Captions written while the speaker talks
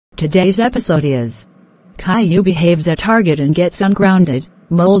Today's episode is Caillou behaves at Target and gets ungrounded,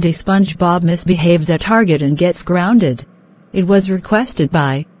 Moldy SpongeBob misbehaves at Target and gets grounded. It was requested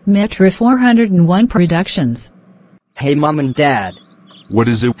by Metra 401 Productions. Hey Mom and Dad. What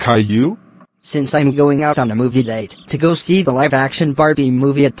is it, Caillou? Since I'm going out on a movie date to go see the live-action Barbie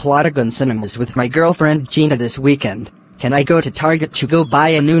movie at Plotagon Cinemas with my girlfriend Gina this weekend, can I go to Target to go buy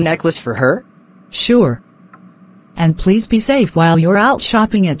a new necklace for her? Sure. And please be safe while you're out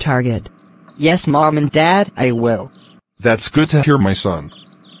shopping at Target. Yes, Mom and Dad, I will. That's good to hear, my son.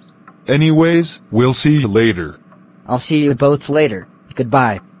 Anyways, we'll see you later. I'll see you both later.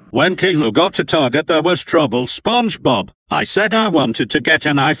 Goodbye. When Caillou got to Target, there was trouble. SpongeBob, I said I wanted to get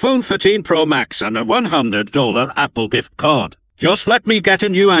an iPhone 14 Pro Max and a $100 Apple gift card. Just let me get a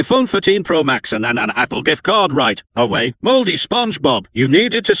new iPhone 14 Pro Max and an Apple gift card right away. Moldy SpongeBob, you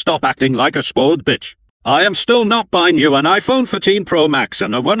needed to stop acting like a spoiled bitch. I am still not buying you an iPhone 14 Pro Max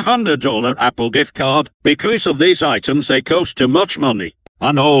and a $100 Apple gift card. Because of these items, they cost too much money.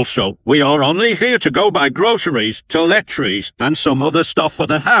 And also, we are only here to go buy groceries, toiletries, and some other stuff for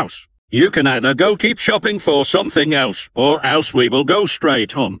the house. You can either go keep shopping for something else, or else we will go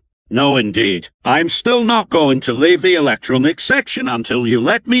straight home. No indeed, I'm still not going to leave the electronics section until you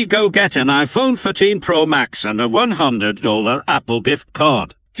let me go get an iPhone 14 Pro Max and a $100 Apple gift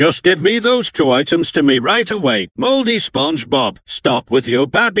card. Just give me those two items to me right away. Moldy SpongeBob, stop with your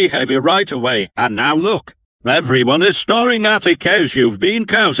bad behavior right away. And now look, everyone is staring at it cause you've been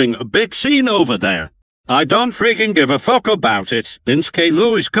causing a big scene over there. I don't freaking give a fuck about it, since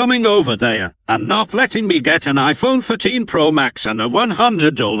Caillou is coming over there and not letting me get an iPhone 14 Pro Max and a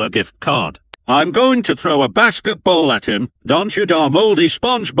 $100 gift card. I'm going to throw a basketball at him, don't you dare, Moldy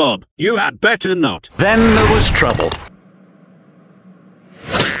SpongeBob. You had better not. Then there was trouble.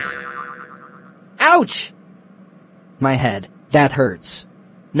 Ouch! My head, that hurts.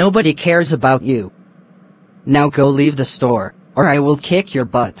 Nobody cares about you. Now go leave the store, or I will kick your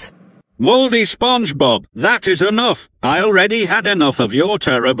butt. Moldy SpongeBob, that is enough. I already had enough of your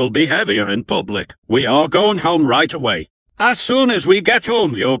terrible behavior in public. We are going home right away. As soon as we get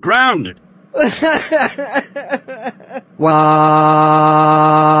home, you're grounded.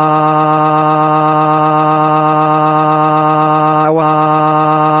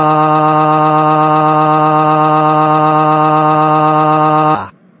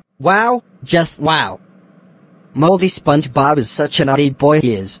 Wow, just wow. Moldy SpongeBob is such a naughty boy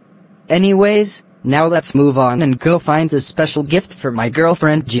he is. Anyways, now let's move on and go find a special gift for my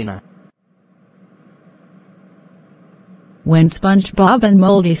girlfriend Gina. When SpongeBob and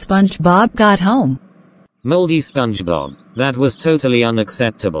Moldy SpongeBob got home. Moldy SpongeBob, that was totally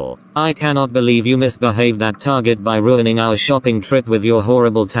unacceptable. I cannot believe you misbehaved at Target by ruining our shopping trip with your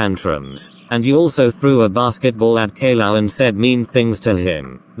horrible tantrums. And you also threw a basketball at Caillou and said mean things to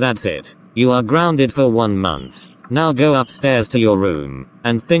him. That's it. You are grounded for 1 month. Now go upstairs to your room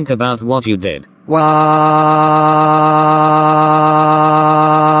and think about what you did.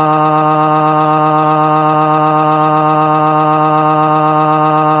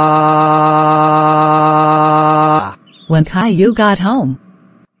 When Caillou got home.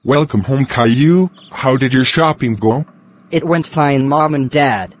 Welcome home, Caillou. How did your shopping go? It went fine, Mom and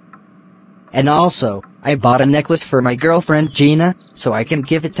Dad. And also, I bought a necklace for my girlfriend Gina, so I can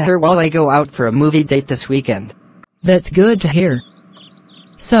give it to her while I go out for a movie date this weekend. That's good to hear.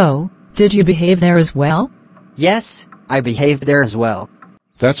 So, did you behave there as well? Yes, I behaved there as well.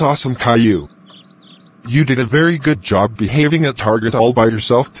 That's awesome, Caillou. You did a very good job behaving at Target all by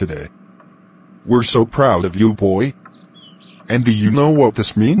yourself today. We're so proud of you, boy. And do you know what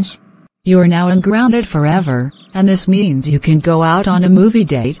this means? You are now ungrounded forever, and this means you can go out on a movie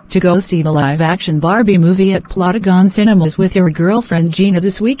date to go see the live-action Barbie movie at Plotagon Cinemas with your girlfriend Gina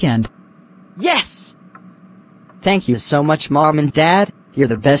this weekend. Yes! Thank you so much, Mom and Dad. You're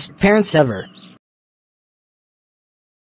the best parents ever.